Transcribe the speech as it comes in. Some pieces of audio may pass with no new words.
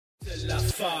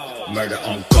Murder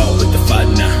on call with the fight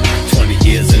now. 20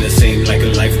 years and it seemed like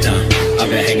a lifetime. I've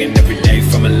been hanging every day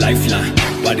from a lifeline.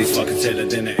 Why these fuckers tell her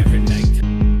dinner every night?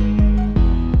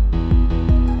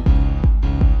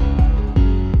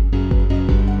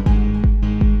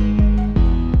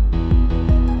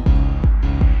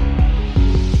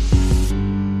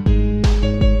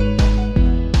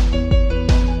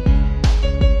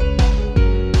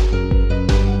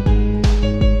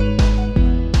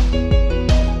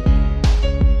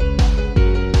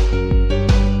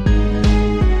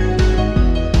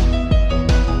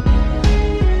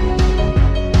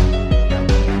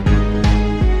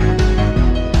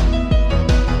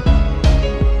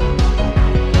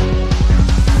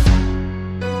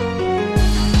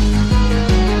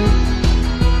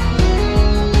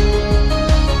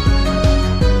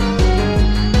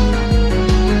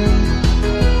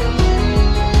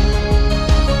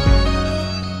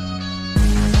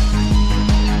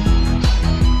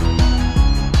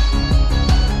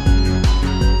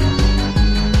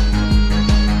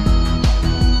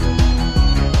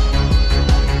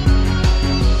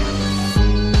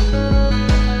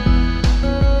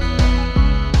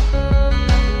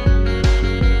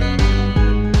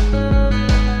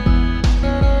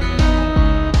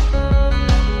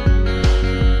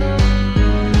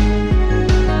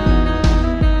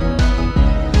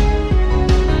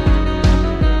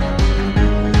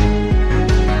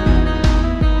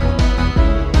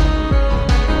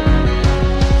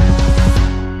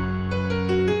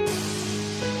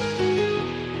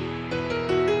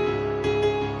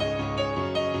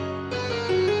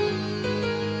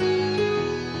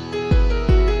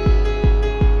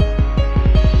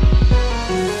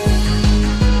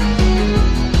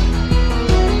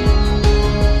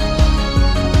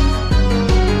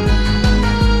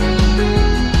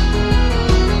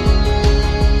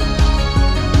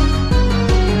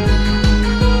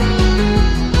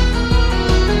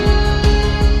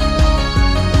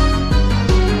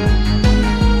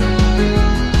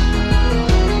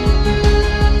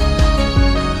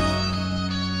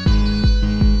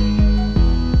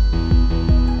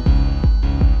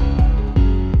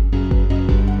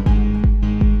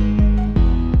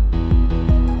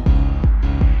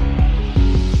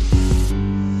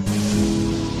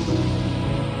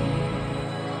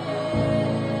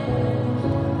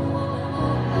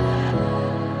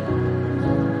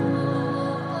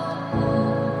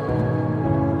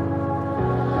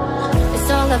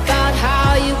 About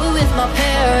how you were with my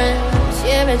parents,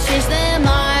 yeah, and changed their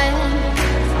mind.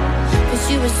 Cause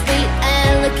you were sweet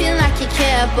and looking like you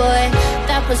cared, boy,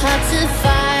 that was hard to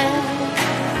find.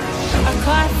 I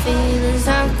caught feelings,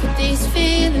 how could these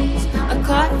feelings? I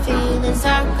caught feelings,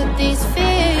 how could these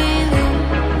feelings?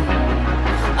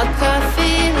 I caught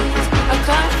feelings, I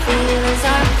caught feelings,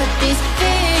 how could these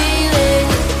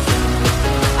feelings?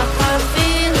 I caught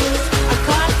feelings, I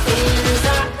caught feelings,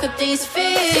 how could these feelings?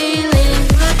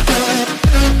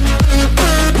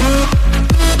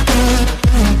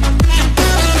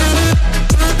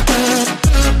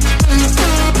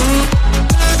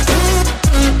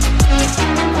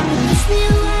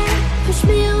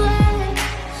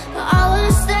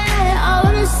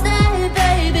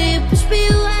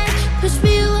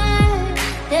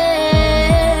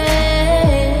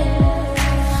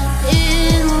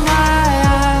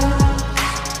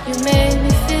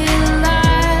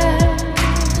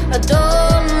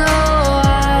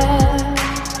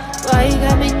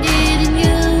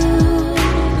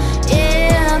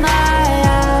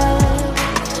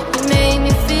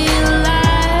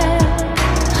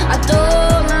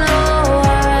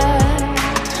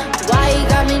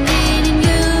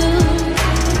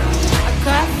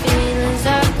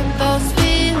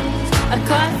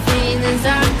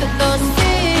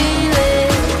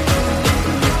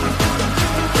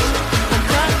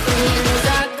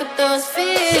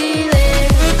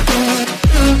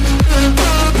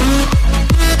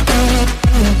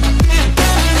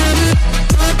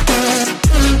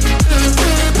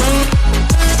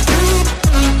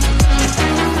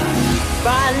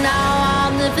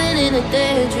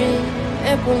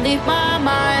 Won't leave my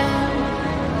mind.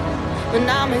 When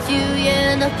I'm with you,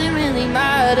 yeah, nothing really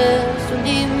matters. Don't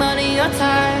need money or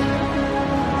time.